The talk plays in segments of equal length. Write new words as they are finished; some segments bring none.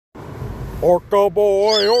Orca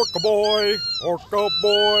boy, orca boy, orca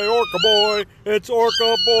boy, orca boy. It's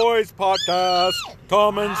Orca Boys podcast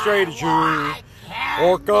coming straight at you.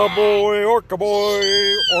 Orca boy, orca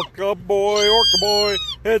boy, orca boy, orca boy.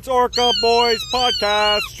 It's Orca Boys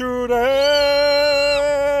podcast today.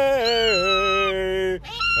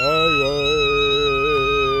 Hey, hey.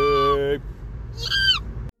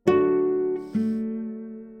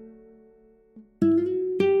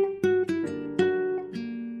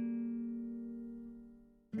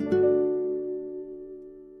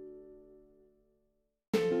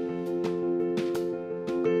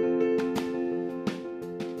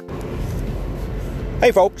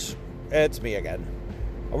 Hey folks, it's me again,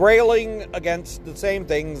 railing against the same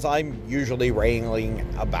things I'm usually railing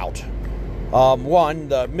about. One,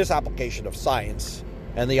 the misapplication of science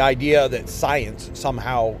and the idea that science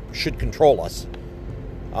somehow should control us.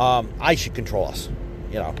 I should control us,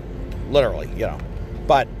 literally,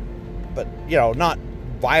 but not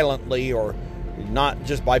violently or not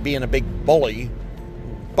just by being a big bully,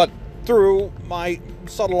 but through my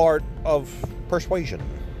subtle art of persuasion.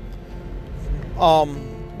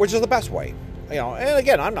 Which is the best way, and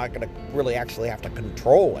again, I'm not going to really actually have to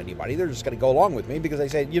control anybody. They're just going to go along with me because they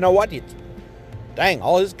say, you know what, dang,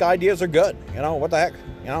 all his ideas are good. What the heck,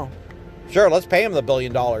 sure, let's pay him the $1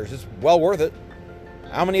 billion. It's well worth it.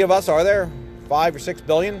 How many of us are there? 5 or 6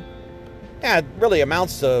 billion? Yeah, it really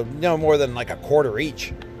amounts to, more than like a quarter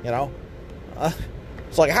each,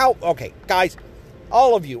 it's like okay, guys,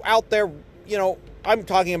 all of you out there, I'm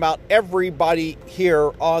talking about everybody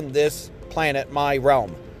here on this planet, my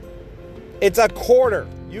realm. It's a quarter.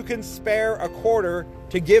 You can spare a quarter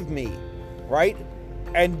to give me, right?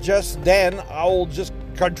 And just then I'll just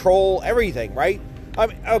control everything, right?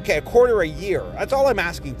 Okay, a quarter a year. That's all I'm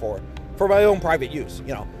asking for my own private use,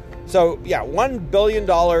 So yeah, $1 billion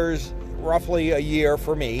roughly a year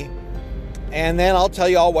for me, and then I'll tell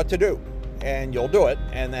you all what to do, and you'll do it,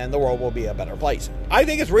 and then the world will be a better place. I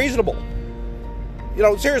think it's reasonable.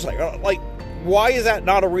 Seriously, why is that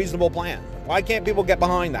not a reasonable plan? Why can't people get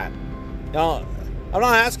behind that? I'm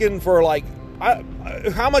not asking for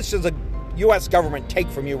how much does the U.S. government take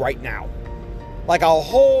from you right now? Like a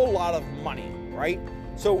whole lot of money, right?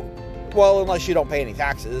 So, well, unless you don't pay any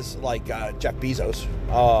taxes, like Jeff Bezos,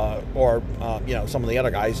 or some of the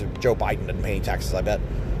other guys. Joe Biden doesn't pay any taxes, I bet.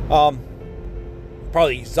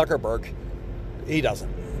 Probably Zuckerberg, he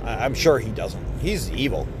doesn't. I'm sure he doesn't. He's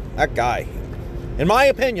evil. That guy. In my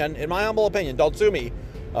humble opinion, don't sue me,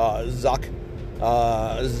 Zuck,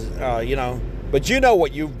 but you know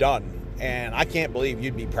what you've done, and I can't believe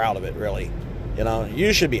you'd be proud of it, really.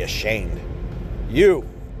 You should be ashamed. You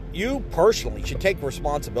personally should take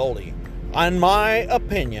responsibility. In my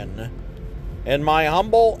opinion, in my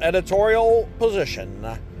humble editorial position,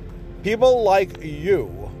 people like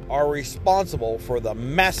you are responsible for the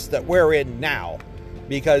mess that we're in now,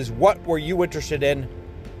 because what were you interested in?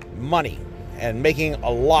 Money. And making a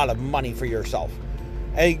lot of money for yourself.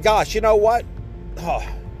 Hey, gosh, you know what? Oh,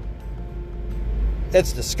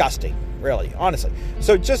 it's disgusting, really, honestly.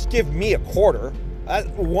 So just give me a quarter, a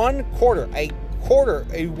 1/4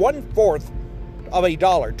 of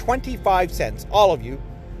 $1, 25 cents, all of you,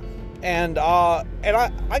 and I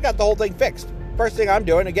got the whole thing fixed. First thing I'm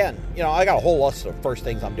doing, again, I got a whole list of first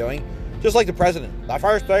things I'm doing. Just like the president. The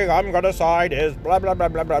first thing I'm going to sign is blah, blah, blah,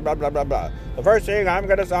 blah, blah, blah, blah, blah, blah. The first thing I'm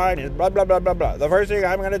going to sign is blah, blah, blah, blah, blah. The first thing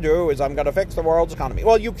I'm going to do is I'm going to fix the world's economy.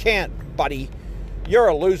 Well, you can't, buddy. You're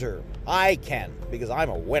a loser. I can, because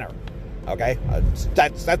I'm a winner. Okay?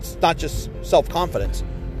 That's not just self-confidence.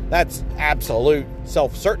 That's absolute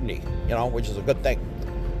self-certainty, which is a good thing.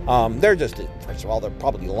 They're just, first of all, they're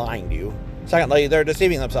probably lying to you. Secondly, they're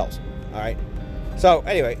deceiving themselves. All right? So,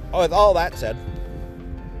 anyway, with all that said,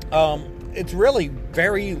 it's really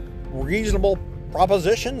very reasonable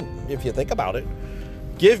proposition if you think about it.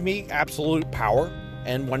 Give me absolute power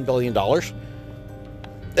and $1 billion.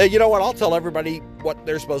 You know what? I'll tell everybody what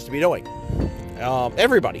they're supposed to be doing.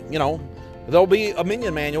 Everybody, there'll be a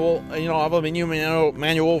minion manual. I'll have a minion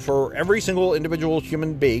manual for every single individual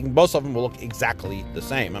human being. Most of them will look exactly the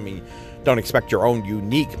same. I mean, don't expect your own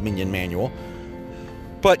unique minion manual.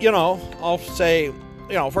 But, I'll say,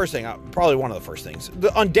 first thing, probably one of the first things,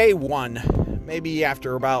 on day one, maybe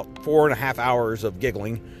after about 4.5 hours of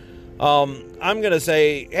giggling, I'm going to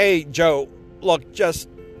say, hey, Joe, look, just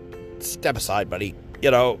step aside, buddy.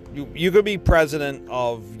 You could be president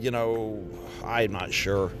of, I'm not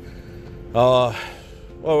sure. What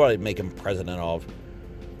would I make him president of?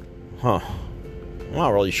 I'm not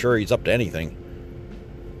really sure he's up to anything.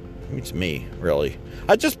 It's me, really.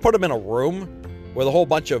 I just put him in a room with a whole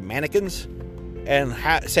bunch of mannequins and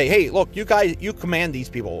say, hey, look, you guys, you command these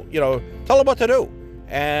people, tell them what to do.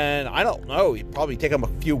 And I don't know, it'd probably take them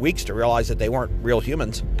a few weeks to realize that they weren't real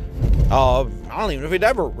humans. I don't even know if he'd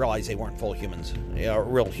ever realize they weren't full humans,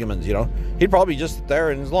 real humans, He'd probably just sit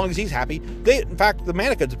there, and as long as he's happy, in fact, the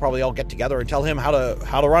mannequins would probably all get together and tell him how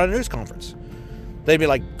to run a news conference. They'd be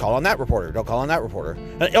like, call on that reporter, don't call on that reporter.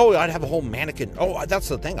 And, I'd have a whole mannequin. Oh, that's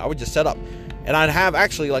the thing. I would just set up. And I'd have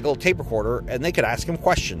actually like a little tape recorder, and they could ask him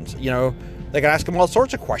questions. They could ask him all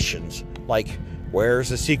sorts of questions. Like, where's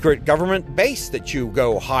the secret government base that you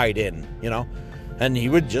go hide in, And he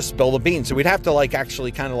would just spill the beans. So we'd have to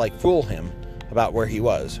actually kind of fool him about where he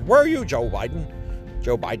was. Where are you, Joe Biden?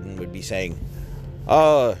 Joe Biden would be saying,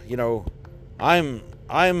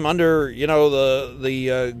 I'm under,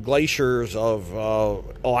 the glaciers of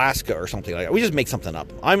Alaska or something like that. We just make something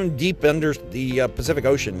up. I'm deep under the Pacific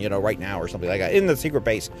Ocean, right now or something like that, in the secret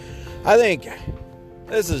base. I think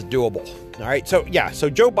this is doable. All right. So, so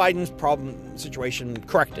Joe Biden's problem situation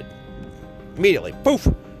corrected immediately. Poof,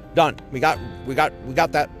 done. We got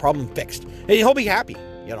that problem fixed. And he'll be happy,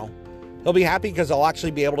 He'll be happy because he'll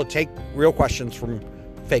actually be able to take real questions from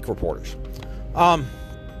fake reporters.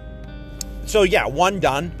 So one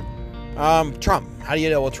done. Trump. How do you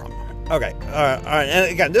deal with Trump? Okay. All right.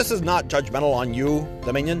 And again, this is not judgmental on you,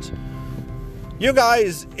 the minions. You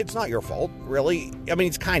guys, it's not your fault, really. I mean,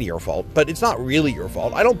 it's kind of your fault, but it's not really your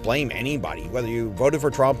fault. I don't blame anybody, whether you voted for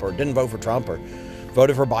Trump or didn't vote for Trump, or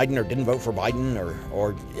voted for Biden or didn't vote for Biden,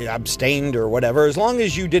 or abstained or whatever. As long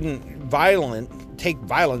as you didn't take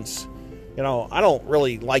violence, I don't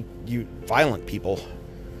really like you violent people.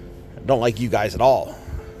 I don't like you guys at all.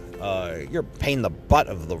 You're a pain in the butt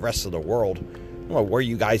of the rest of the world. I don't know where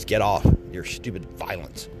you guys get off your stupid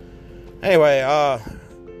violence. Anyway,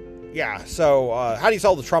 so how do you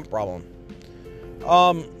solve the Trump problem?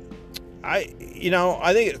 I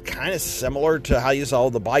think it's kind of similar to how you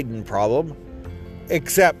solve the Biden problem,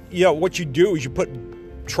 except, what you do is you put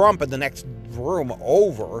Trump in the next room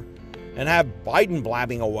over and have Biden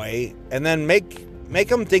blabbing away, and then make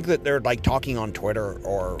them think that they're talking on Twitter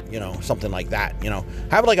or, something like that.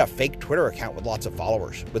 Have a fake Twitter account with lots of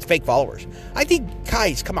followers, with fake followers. I think,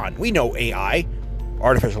 guys, come on. We know AI,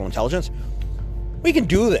 artificial intelligence. We can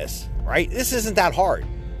do this, right? This isn't that hard.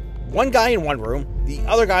 One guy in one room, the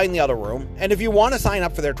other guy in the other room. And if you want to sign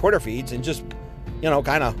up for their Twitter feeds and just,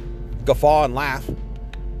 kind of guffaw and laugh,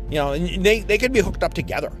 and they could be hooked up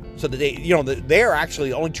together so that they're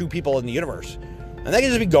actually only two people in the universe, and they can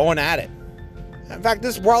just be going at it. In fact,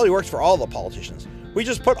 this probably works for all the politicians. We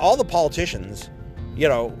just put all the politicians,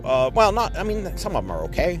 some of them are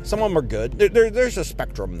okay. Some of them are good. There's a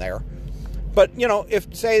spectrum there. But,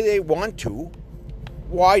 if, say, they want to,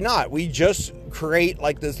 why not? We just create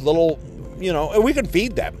this little, and we can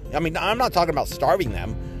feed them. I mean, I'm not talking about starving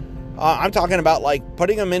them. I'm talking about,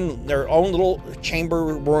 putting them in their own little chamber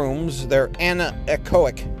rooms. They're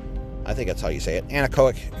anechoic. I think that's how you say it.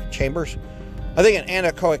 Anechoic chambers. I think an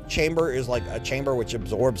anechoic chamber is like a chamber which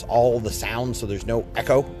absorbs all the sound, so there's no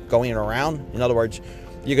echo going around. In other words,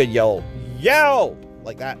 you could yell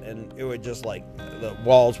like that, and it would just the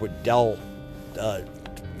walls would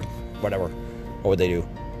whatever. What would they do?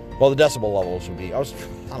 Well, the decibel levels would be, I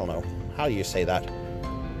don't know. How do you say that?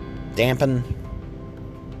 Dampen?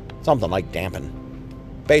 Something like dampen.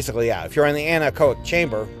 Basically, yeah. If you're in the anechoic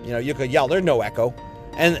chamber, you could yell. There's no echo.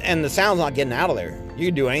 And the sound's not getting out of there. You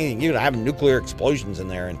can do anything. You can have nuclear explosions in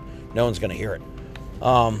there, and no one's going to hear it.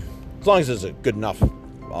 As long as there's a good enough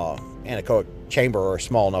anechoic chamber or a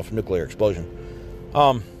small enough nuclear explosion.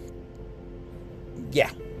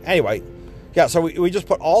 Anyway. Yeah, so we just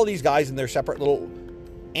put all these guys in their separate little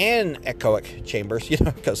anechoic chambers,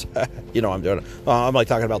 because, I'm doing it. I'm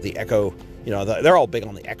talking about the echo, they're all big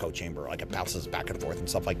on the echo chamber, it bounces back and forth and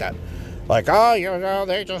stuff like that.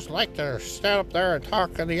 They just like to stand up there and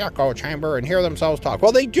talk in the echo chamber and hear themselves talk.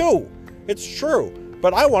 Well, they do. It's true.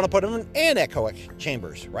 But I want to put them in anechoic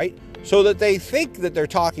chambers, right? So that they think that they're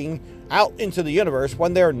talking out into the universe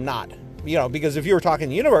when they're not. Because if you were talking in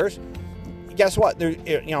the universe, guess what?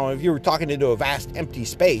 If you were talking into a vast empty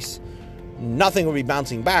space, nothing would be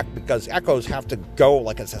bouncing back because echoes have to go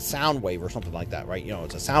like it's a sound wave or something like that, right?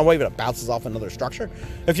 It's a sound wave and it bounces off another structure.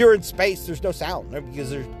 If you're in space, there's no sound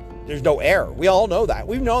because there's no air. We all know that.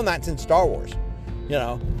 We've known that since Star Wars.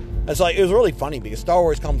 It's it was really funny because Star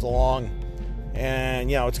Wars comes along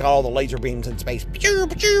and, it's got all the laser beams in space, and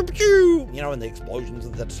the explosions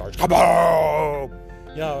and the stars, kaboom!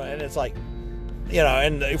 And it's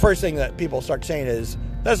and the first thing that people start saying is,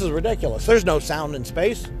 this is ridiculous. There's no sound in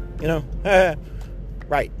space,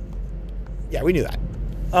 Right. Yeah, we knew that.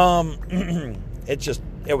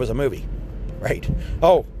 It was a movie, right?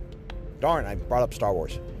 Oh, darn, I brought up Star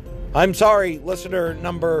Wars. I'm sorry, listener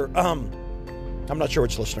number, I'm not sure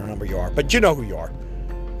which listener number you are, but you know who you are.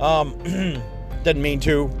 Didn't mean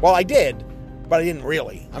to. Well, I did, but I didn't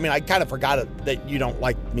really. I mean, I kind of forgot that you don't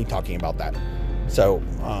like me talking about that. So,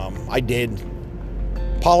 I did.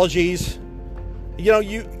 Apologies. You know,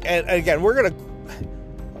 and again,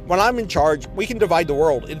 when I'm in charge, we can divide the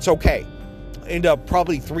world. It's okay. Into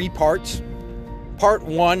probably 3 parts. Part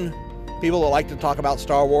 1, people that like to talk about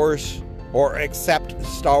Star Wars or accept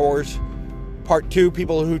Star Wars. Part 2,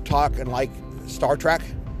 people who talk and like Star Trek.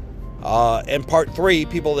 And part 3,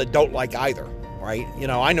 people that don't like either, right? You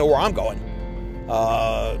know, I know where I'm going.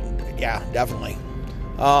 Yeah, definitely.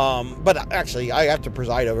 But actually, I have to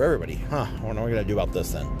preside over everybody. What are we going to do about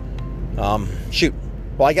this then? Shoot.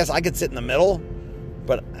 Well, I guess I could sit in the middle,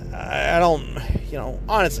 but I don't, you know,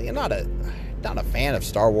 honestly, I'm not a fan of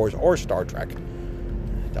Star Wars or Star Trek.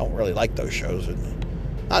 Don't really like those shows.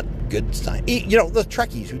 Not good science. You know, the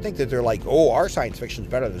Trekkies who think that they're like, oh, our science fiction is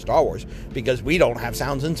better than Star Wars because we don't have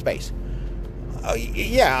sounds in space.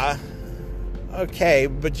 Yeah. Okay,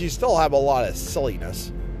 but you still have a lot of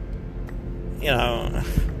silliness. You know,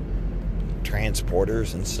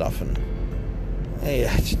 transporters and stuff, and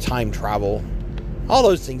time travel. All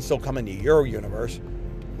those things still come into your universe.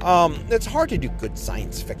 It's hard to do good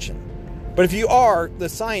science fiction. But if you are, the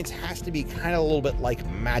science has to be kind of a little bit like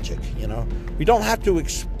magic, you know? We don't have to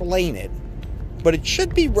explain it, but it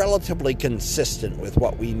should be relatively consistent with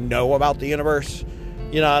what we know about the universe.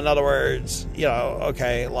 You know, in other words, you know,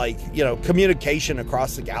 okay, like, you know, communication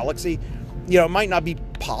across the galaxy, you know, it might not be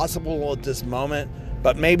possible at this moment,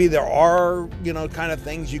 but maybe there are, you know, kind of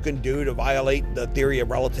things you can do to violate the theory of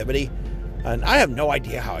relativity. And I have no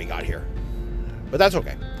idea how I got here, but that's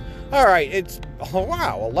okay. All right, it's, oh,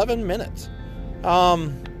 wow, 11 minutes.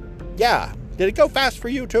 Yeah, did it go fast for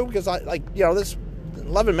you too? Because this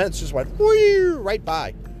 11 minutes just went right by.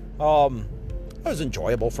 It was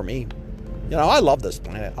enjoyable for me. You know, I love this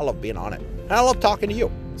planet. I love being on it. And I love talking to you.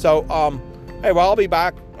 So, hey, well, I'll be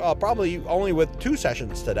back probably only with 2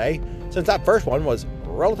 sessions today, since that first one was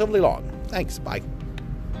relatively long. Thanks, bye.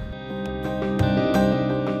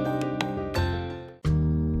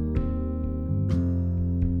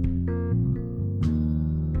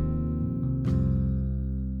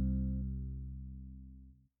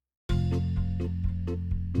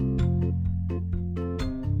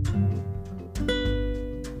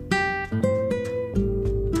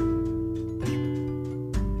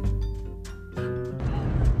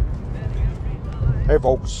 Hey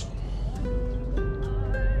folks,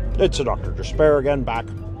 it's a Dr. Despair again, back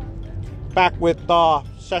with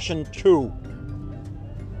session 2.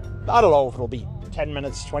 I don't know if it'll be 10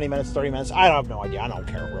 minutes, 20 minutes, 30 minutes. I have no idea. I don't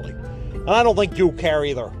care really, and I don't think you care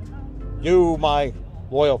either. You, my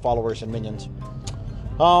loyal followers and minions.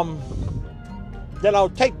 You know,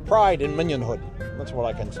 take pride in minionhood. That's what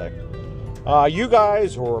I can say. You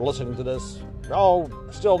guys who are listening to this,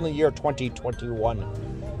 still in the year 2021,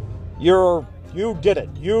 you did it.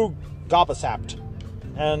 You gobasapped.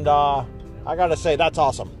 And I gotta say, that's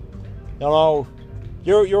awesome. You know,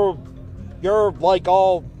 you're like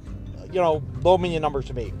all, you know, low minion numbers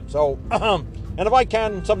to me. So, and if I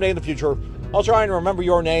can someday in the future, I'll try and remember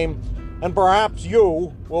your name, and perhaps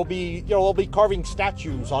you will be, you know, we'll be carving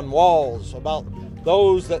statues on walls about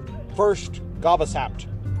those that first gobasapped.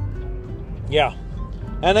 Yeah.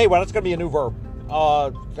 And anyway, that's gonna be a new verb.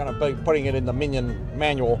 Gonna be putting it in the minion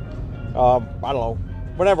manual. I don't know,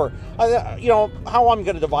 whatever. You know, how I'm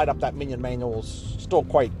going to divide up that minion manual is still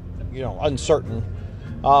quite, you know, uncertain.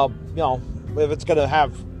 You know, if it's going to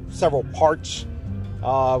have several parts,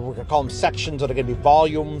 we're going to call them sections, that are going to be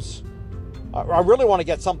volumes. I really want to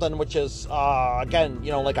get something which is, again,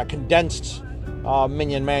 you know, like a condensed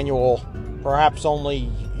minion manual, perhaps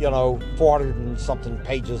only, you know, 400 and something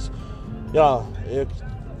pages. You know,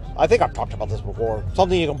 I think I've talked about this before.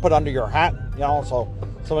 Something you can put under your hat, you know, so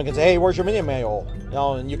someone can say, hey, where's your minion manual? You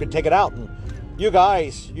know, and you can take it out. And you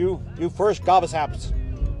guys, you first gobasaps,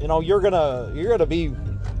 you know, you're gonna be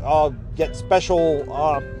get special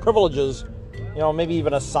privileges. You know, maybe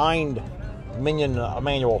even a signed minion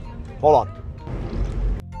manual. Hold on.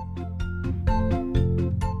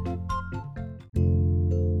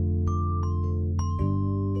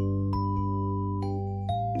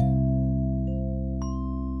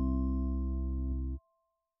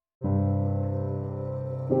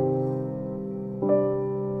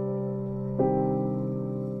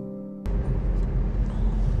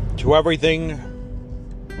 To everything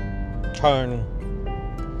turn.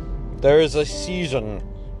 There is a season.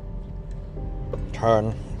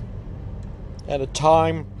 Turn. And a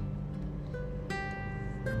time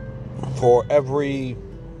for every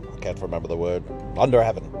can't remember the word. Under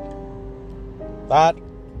heaven. That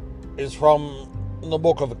is from the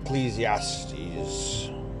book of Ecclesiastes,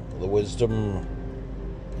 the wisdom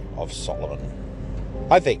of Solomon.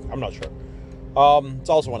 I think. I'm not sure. It's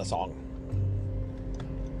also in a song.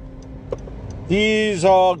 These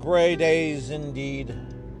are gray days indeed.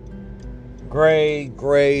 Gray,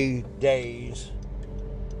 gray days.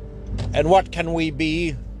 And what can we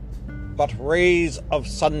be but rays of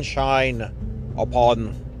sunshine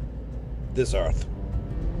upon this earth?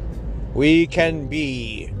 We can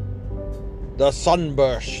be the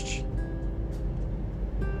sunburst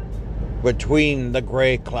between the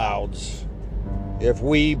gray clouds, if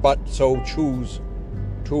we but so choose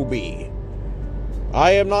to be.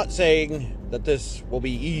 I am not saying that this will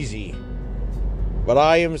be easy, but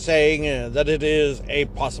I am saying that it is a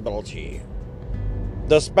possibility.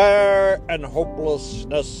 Despair and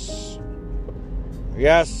hopelessness.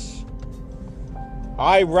 Yes,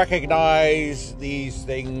 I recognize these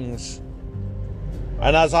things.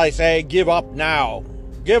 And as I say, give up now.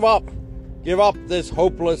 Give up. Give up this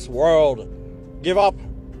hopeless world. Give up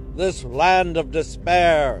this land of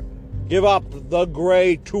despair. Give up the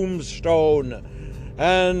gray tombstone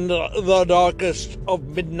and the darkest of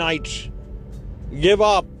midnight. Give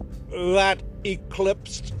up that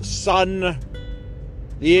eclipsed sun,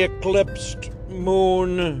 the eclipsed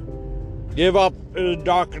moon. Give up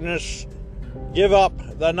darkness. Give up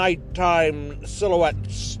the nighttime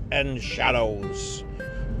silhouettes and shadows.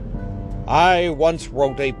 I once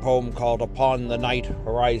wrote a poem called Upon the Night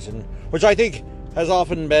Horizon, which I think has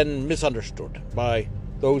often been misunderstood by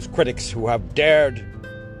those critics who have dared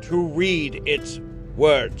to read its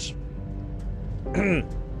words. I'm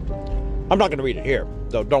not going to read it here,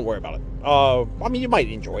 so don't worry about it. I mean, you might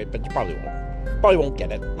enjoy it, but you probably won't. Probably won't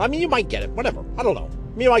get it. I mean, you might get it. Whatever. I don't know.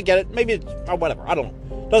 You might get it. Maybe it's whatever. I don't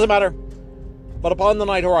know. Doesn't matter. But Upon the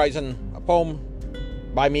Night Horizon, a poem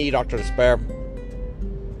by me, Dr. Despair,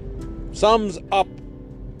 sums up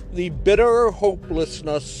the bitter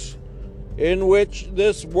hopelessness in which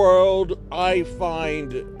this world, I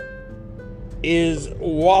find, is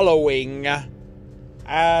wallowing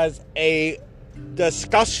as a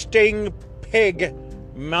disgusting pig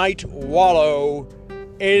might wallow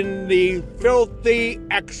in the filthy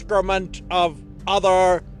excrement of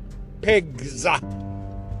other pigs,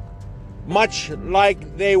 much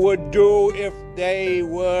like they would do if they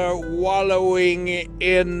were wallowing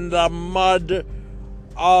in the mud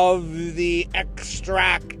of the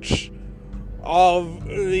extract of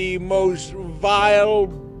the most vile,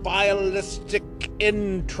 vilistic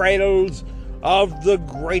entrails of the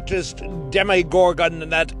greatest demigorgon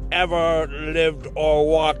that ever lived or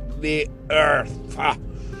walked the earth.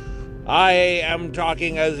 I am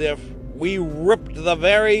talking as if we ripped the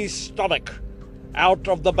very stomach out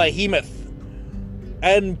of the behemoth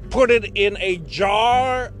and put it in a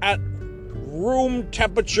jar at room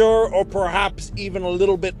temperature, or perhaps even a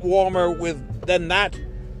little bit warmer than that,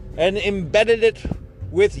 and embedded it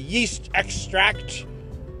with yeast extract,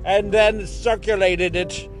 and then circulated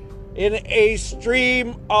it in a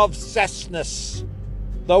stream of cessness.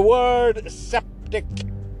 The word septic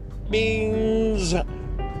means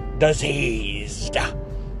diseased,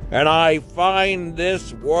 and I find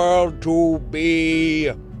this world to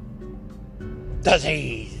be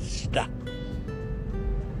diseased.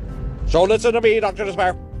 So listen to me, Dr.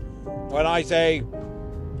 Despair, when I say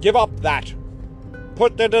give up that.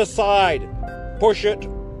 Put it aside. Push it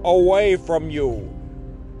away from you.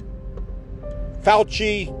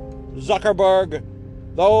 Fauci, Zuckerberg,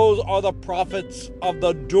 those are the prophets of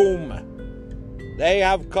the doom. They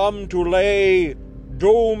have come to lay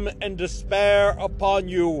doom and despair upon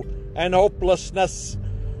you and hopelessness.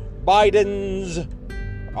 Biden's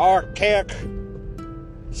archaic,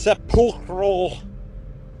 sepulchral,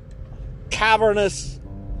 cavernous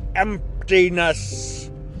emptiness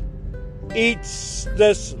eats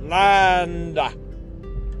this land.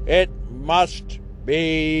 It must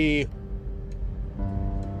be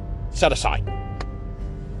set aside.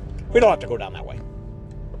 We don't have to go down that way.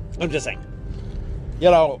 I'm just saying.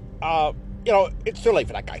 It's too late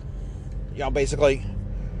for that guy. Basically.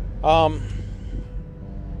 And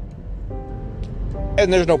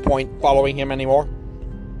there's no point following him anymore.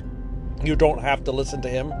 You don't have to listen to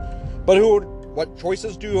him. But what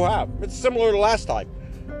choices do you have? It's similar to last time.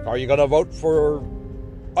 Are you going to vote for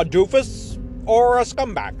a doofus or a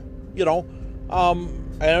scumbag?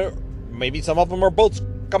 And maybe some of them are both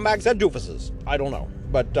scumbags and doofuses. I don't know.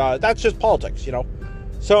 But that's just politics,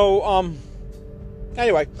 So,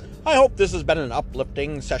 anyway, I hope this has been an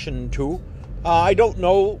uplifting session 2 I don't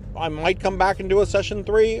know. I might come back and do a session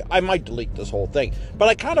 3. I might delete this whole thing. But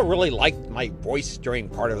I kind of really liked my voice during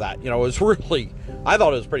part of that. You know, it was really, I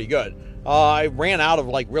thought it was pretty good. I ran out of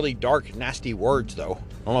like really dark, nasty words though.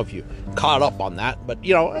 I don't know if you caught up on that, but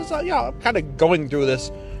you know, I'm kind of going through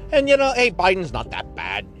this. And you know, hey, Biden's not that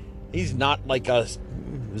bad. He's not like a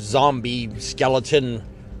zombie skeleton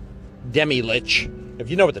demi-lich.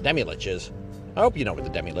 If you know what the demi-lich is. I hope you know what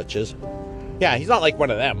the demi-lich is. Yeah, he's not like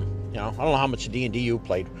one of them. You know, I don't know how much D&D you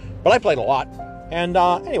played, but I played a lot. And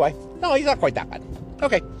anyway, no, he's not quite that bad.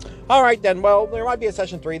 Okay. All right, then. Well, there might be a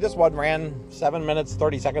session 3. This one ran 7 minutes,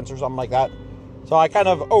 30 seconds or something like that. So I kind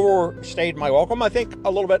of overstayed my welcome, I think, a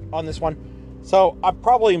little bit on this one. So I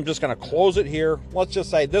probably am just going to close it here. Let's just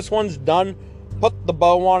say this one's done. Put the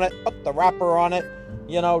bow on it. Put the wrapper on it.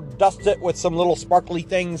 You know, dust it with some little sparkly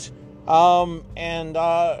things. I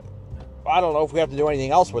don't know if we have to do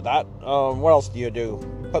anything else with that. What else do you do?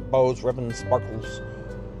 Put bows, ribbons, sparkles.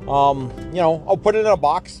 You know, I'll put it in a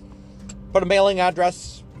box. Put a mailing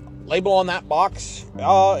address, label on that box.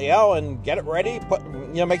 Yeah, and get it ready. Put,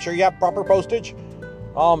 you know, make sure you have proper postage.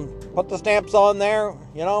 Put the stamps on there.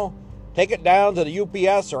 You know, take it down to the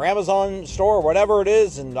UPS or Amazon store, whatever it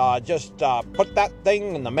is, and just put that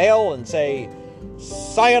thing in the mail and say,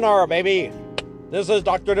 "Sayonara, baby." This is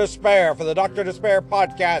Dr. Despair for the Dr. Despair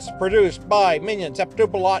podcast, produced by Minion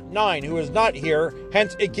Septupalot 9, who is not here,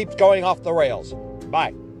 hence it keeps going off the rails.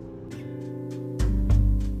 Bye.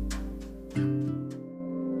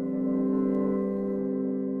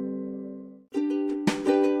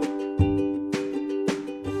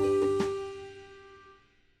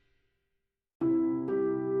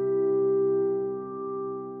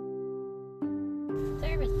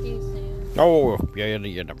 Service due soon. Oh, yeah,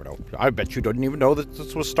 you never know. I bet you didn't even know that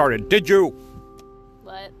this was started. Did you?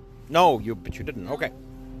 What? No, but you didn't. Okay.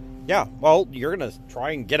 Yeah, well, you're going to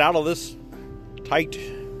try and get out of this tight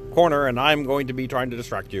corner, and I'm going to be trying to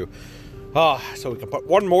distract you. So we can put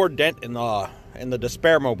one more dent in the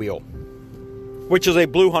Despair Mobile, which is a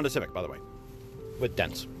blue Honda Civic, by the way, with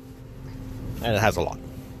dents. And it has a lot.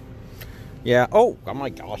 Yeah, oh my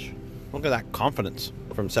gosh. Look at that confidence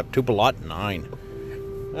from Septupalot 9.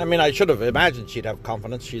 I mean, I should have imagined she'd have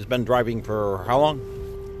confidence. She's been driving for how long?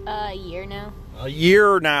 A year now. A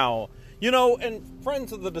year now. You know, and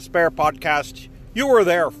friends of the Despair podcast, you were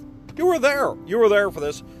there. You were there. You were there for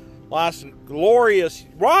this last glorious...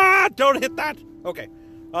 Don't hit that. Okay.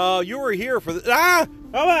 You were here for this...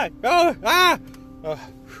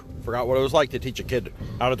 Forgot what it was like to teach a kid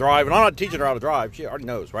how to drive. And I'm not teaching her how to drive. She already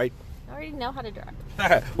knows, right? I already know how to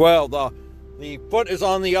drive. Well, the foot is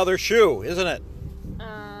on the other shoe, isn't it?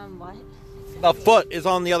 What? The foot is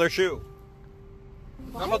on the other shoe.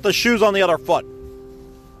 What? How about the shoe's on the other foot?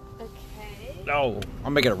 Okay. No,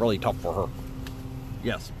 I'm making it really tough for her.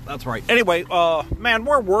 Yes, that's right. Anyway, man,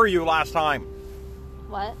 where were you last time?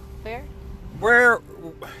 What? Where? Where?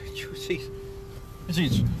 She's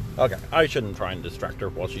okay. I shouldn't try and distract her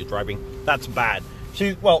while she's driving. That's bad.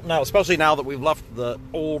 Well, now, especially now that we've left the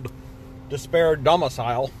old Despair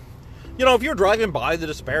domicile. You know, if you're driving by the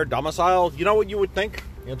Despair domicile, you know what you would think?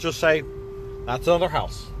 You'd just say, that's another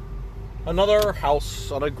house. Another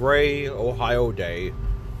house on a gray Ohio day.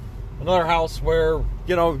 Another house where,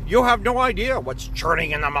 you know, you have no idea what's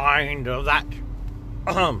churning in the mind of that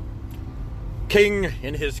king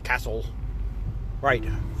in his castle. Right.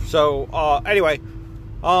 So, anyway,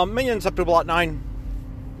 Minion Septupalot 9.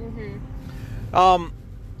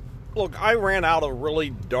 Look, I ran out of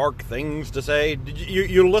really dark things to say. Did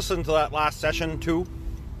you listen to that last session too?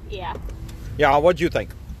 Yeah. Yeah, what'd you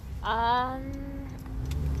think?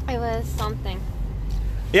 It was something.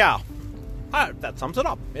 Yeah. That sums it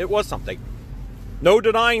up. It was something. No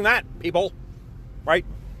denying that, people. Right?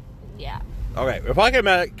 Yeah. Okay, if I can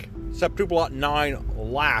make Septupalot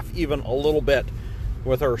 9 laugh even a little bit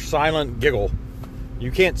with her silent giggle.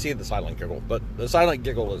 You can't see the silent giggle, but the silent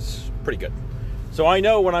giggle is pretty good. So I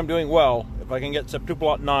know when I'm doing well, if I can get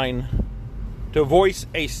Septupalot 9 to voice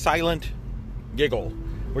a silent giggle,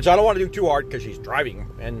 which I don't want to do too hard because she's driving,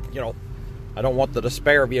 and, you know, I don't want the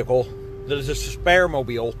Despair vehicle, the Despair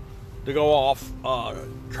mobile, to go off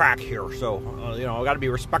track here. So, you know, I've got to be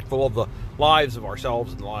respectful of the lives of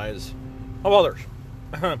ourselves and the lives of others.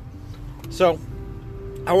 So,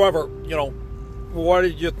 however, you know, what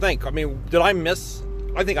did you think? I mean, did I miss?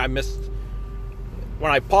 I think I missed,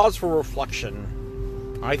 when I paused for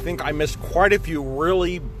reflection, I think I missed quite a few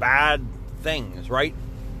really bad things, right?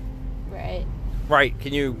 Right. Right.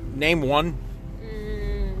 Can you name one?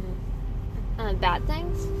 Bad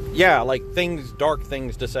things? Yeah, like things, dark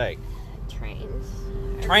things to say. Trains.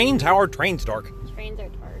 Trains? How are trains dark? Trains are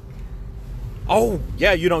dark. Oh,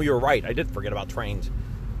 yeah, you're right. I did forget about trains.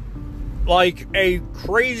 Like a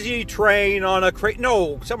crazy train on a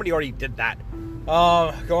No, somebody already did that.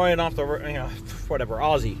 Going off the... whatever,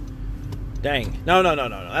 Aussie. Dang. No.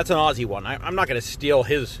 That's an Aussie one. I'm not going to steal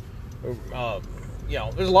his... there's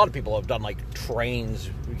a lot of people who have done, like, trains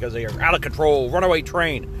because they are out of control, runaway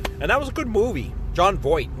train. And that was a good movie. Jon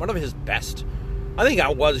Voight, one of his best. I think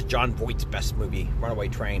that was Jon Voight's best movie, Runaway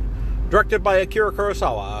Train. Directed by Akira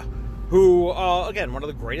Kurosawa, who, again, one of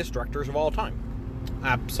the greatest directors of all time.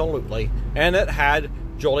 Absolutely. And it had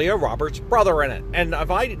Julia Roberts' brother in it. And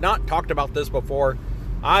if I did not talked about this before,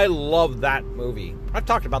 I love that movie. I've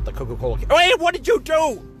talked about the Coca-Cola... Wait, what did you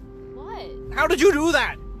do? What? How did you do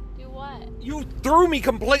that? Do what? You threw me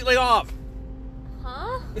completely off.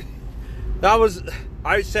 Huh?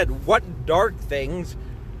 I said, what dark things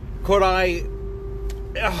could I...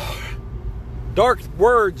 dark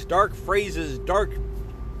words, dark phrases, dark,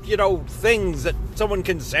 things that someone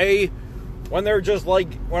can say when they're just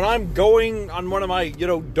like, when I'm going on one of my,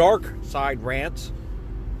 dark side rants,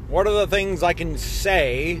 what are the things I can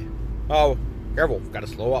say? Oh, careful, gotta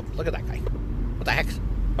slow up. Look at that guy. What the heck?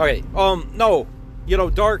 Okay, no,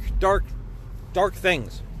 dark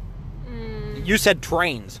things. You said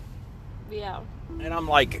trains. Yeah. And I'm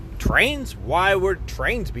like, trains? Why would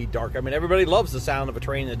trains be dark? I mean, everybody loves the sound of a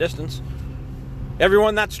train in the distance.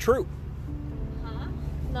 Everyone, that's true. Huh?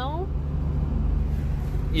 No?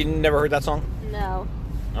 You never heard that song? No.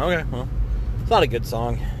 Okay, well, it's not a good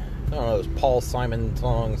song. I don't know those Paul Simon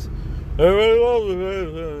songs.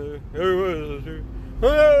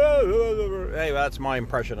 Anyway, that's my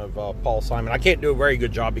impression of Paul Simon. I can't do a very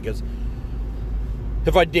good job because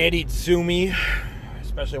if I did, he'd sue me.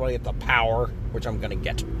 Especially when I get the power, which I'm going to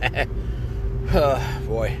get.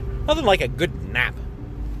 Boy. Nothing like a good nap.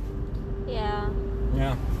 Yeah.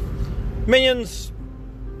 Yeah. Minions,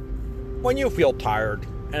 when you feel tired,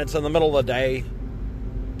 and it's in the middle of the day,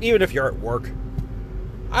 even if you're at work,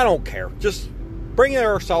 I don't care. Just bring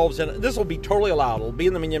yourselves in. This will be totally allowed. It'll be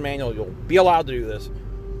in the Minion Manual. You'll be allowed to do this.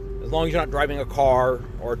 As long as you're not driving a car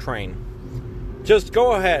or a train. Just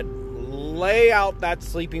go ahead. Lay out that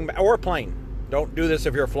sleeping bag. Or a plane. Don't do this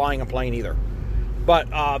if you're flying a plane either. But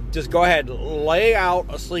just go ahead, lay out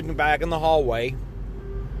a sleeping bag in the hallway,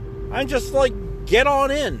 and just, get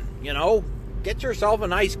on in, Get yourself a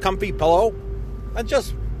nice, comfy pillow, and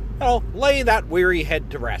just, lay that weary head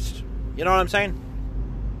to rest. You know what I'm saying?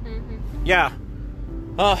 Mm-hmm. Yeah.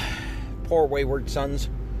 Poor wayward sons.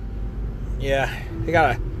 Yeah, you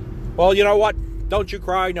gotta... Well, you know what? Don't you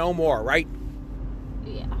cry no more, right?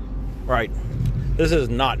 Yeah. Right. This is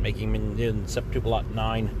not making Minions Septuplot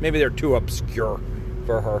 9. Maybe they're too obscure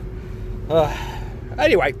for her.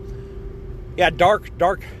 Anyway. Yeah, dark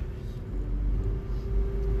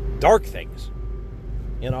things.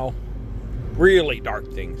 Really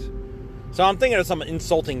dark things. So I'm thinking of some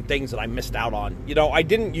insulting things that I missed out on. I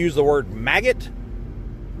didn't use the word maggot.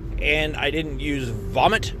 And I didn't use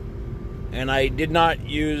vomit. And I did not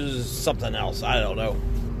use something else. I don't know.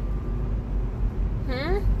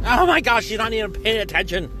 Oh my gosh, she's not even paying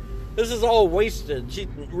attention. This is all wasted. She's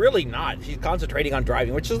really not. She's concentrating on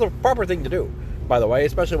driving, which is the proper thing to do, by the way,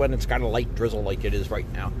 especially when it's got a light drizzle like it is right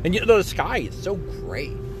now. And the sky is so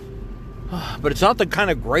gray. But it's not the kind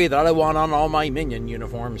of gray that I want on all my Minion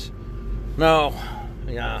uniforms. No.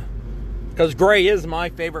 Yeah. Because gray is my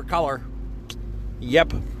favorite color.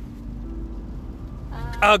 Yep.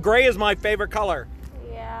 Gray is my favorite color.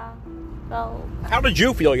 Yeah. Felt How did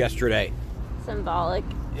you feel yesterday? symbolic.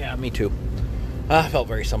 Yeah, me too. I felt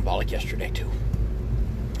very symbolic yesterday, too.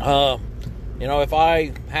 If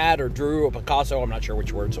I had or drew a Picasso, I'm not sure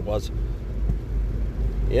which words it was.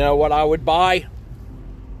 You know what I would buy?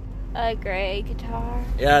 A gray guitar.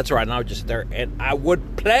 Yeah, that's right. And I would just sit there and I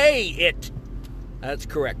would play it. That's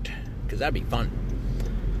correct. Because that'd be fun.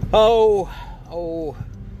 Oh,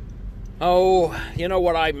 you know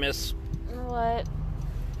what I miss? What?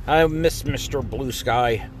 I miss Mr. Blue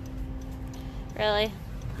Sky. Really?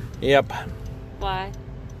 Yep. Why?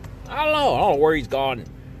 I don't know where he's gone.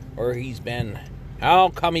 Where he's been. How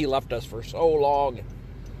come he left us for so long?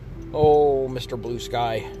 Oh, Mr. Blue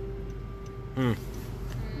Sky. Know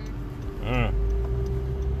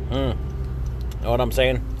what I'm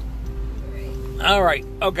saying? Alright,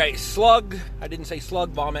 okay, slug. I didn't say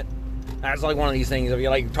slug vomit. That's like one of these things, if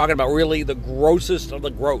you're talking about really the grossest of the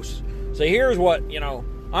gross. So here's what,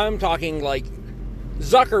 I'm talking like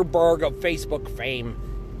Zuckerberg of Facebook fame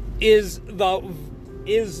is the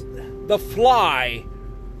fly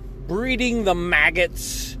breeding the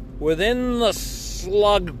maggots within the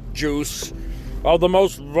slug juice of the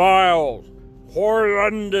most vile,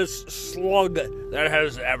 horrendous slug that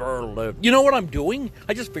has ever lived. You know what I'm doing?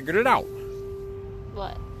 I just figured it out.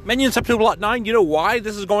 What? Minion Septuplot 9, you know why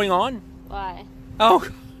this is going on? Why? Oh,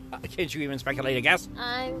 can't you even speculate a guess?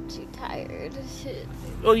 I'm too tired.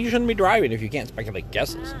 Well, you shouldn't be driving if you can't speculate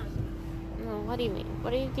guesses. No, what do you mean?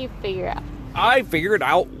 What did you figure out? I figured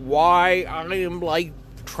out why I am, like,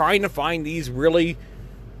 trying to find these really,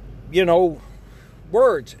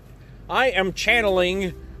 words. I am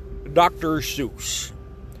channeling Dr. Seuss.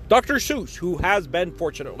 Dr. Seuss, who has been,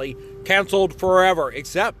 fortunately, canceled forever,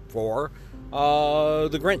 except for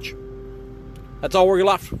The Grinch. That's all we're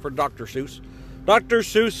left for Dr. Seuss. Dr.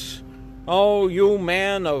 Seuss, oh, you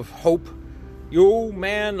man of hope. You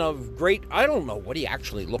man of great... I don't know what he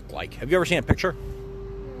actually looked like. Have you ever seen a picture?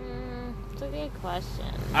 It's a good question.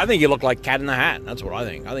 I think he looked like Cat in the Hat. That's what I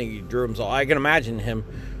think. I think he drew himself... I can imagine him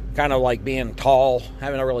kind of like being tall,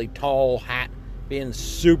 having a really tall hat, being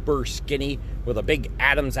super skinny with a big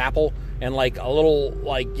Adam's apple and like a little,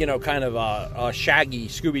 kind of a shaggy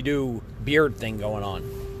Scooby-Doo beard thing going on.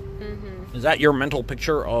 Mm-hmm. Is that your mental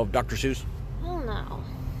picture of Dr. Seuss? I don't know.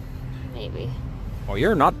 Maybe. Well,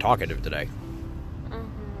 you're not talkative today.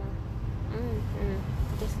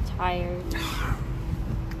 Just tired.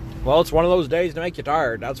 Well, it's one of those days to make you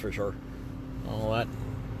tired, that's for sure. All that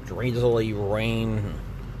drizzly rain,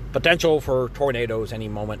 potential for tornadoes any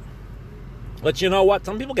moment. But you know what?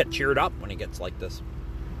 Some people get cheered up when it gets like this.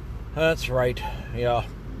 That's right. Yeah.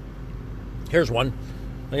 Here's one.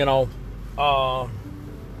 Well,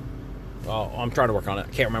 I'm trying to work on it.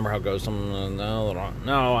 I can't remember how it goes.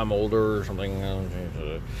 No, I'm older or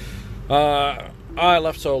something. I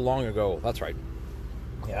left so long ago. That's right.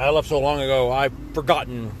 Yeah, I left so long ago, I've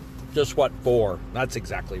forgotten just what for. That's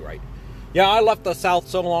exactly right. Yeah, I left the South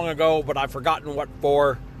so long ago, but I've forgotten what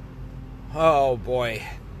for. Oh, boy.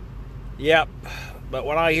 Yep. But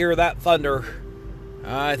when I hear that thunder,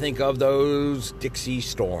 I think of those Dixie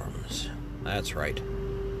storms. That's right.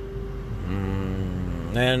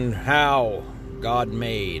 And how God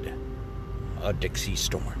made a Dixie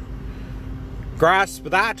storm. Grasp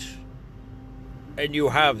that, and you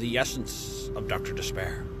have the essence of Dr.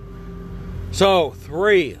 Despair. So,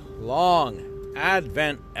 3 long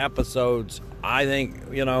Advent episodes. I think,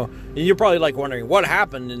 and you're probably like wondering what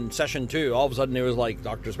happened in session 2. All of a sudden it was like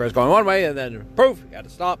Dr. Despair's going one way and then poof, he had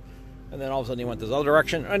to stop. And then all of a sudden he went this other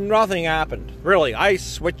direction and nothing happened. Really, I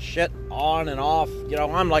switch shit on and off.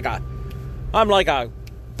 I'm like a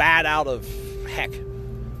bat out of heck.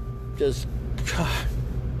 Just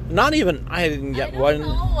not even, I didn't get one. I don't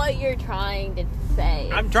know what you're trying to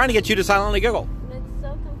say. I'm trying to get you to silently giggle. It's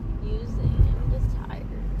so confusing. I'm just tired.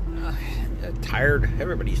 Tired?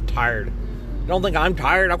 Everybody's tired. You don't think I'm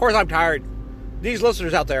tired? Of course I'm tired. These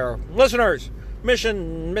listeners out there, mission,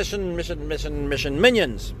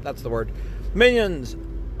 minions. That's the word. Minions,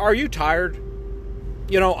 are you tired?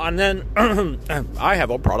 And then I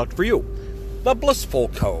have a product for you. The Blissful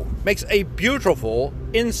Co. makes a beautiful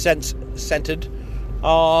incense-scented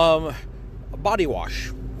body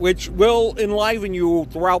wash, which will enliven you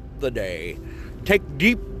throughout the day. Take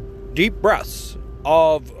deep, deep breaths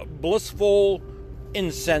of Blissful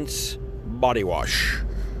Incense Body Wash.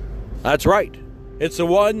 That's right. It's the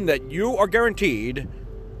one that you are guaranteed,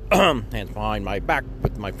 hands behind my back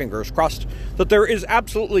with my fingers crossed, that there is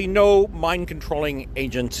absolutely no mind-controlling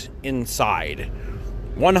agent inside.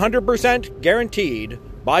 100% guaranteed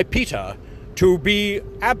by PETA to be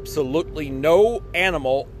absolutely no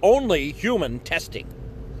animal, only human testing.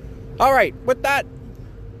 All right, with that,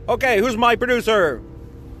 okay, who's my producer?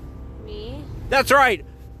 Me? That's right.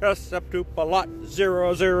 Septuplot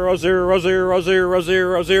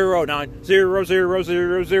 000000009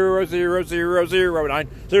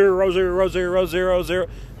 0000009 00000. Is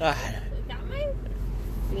that my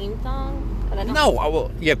theme song? No,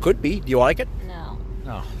 yeah, could be. Do you like it? No.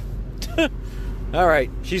 No. All right.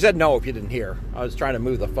 She said no if you didn't hear. I was trying to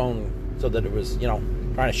move the phone so that it was,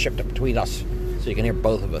 trying to shift it between us so you can hear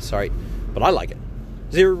both of us. All right. But I like it.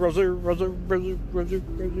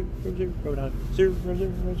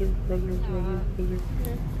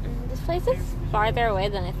 0000009 This place is farther away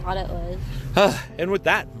than I thought it was. And with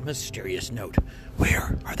that mysterious note,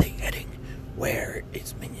 where are they heading? Where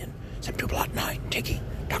is Minion Septuplot 9 taking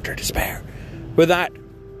Dr. Despair? With that,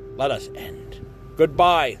 let us end.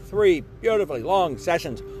 Goodbye. 3 beautifully long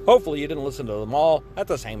sessions. Hopefully you didn't listen to them all at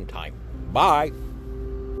the same time. Bye.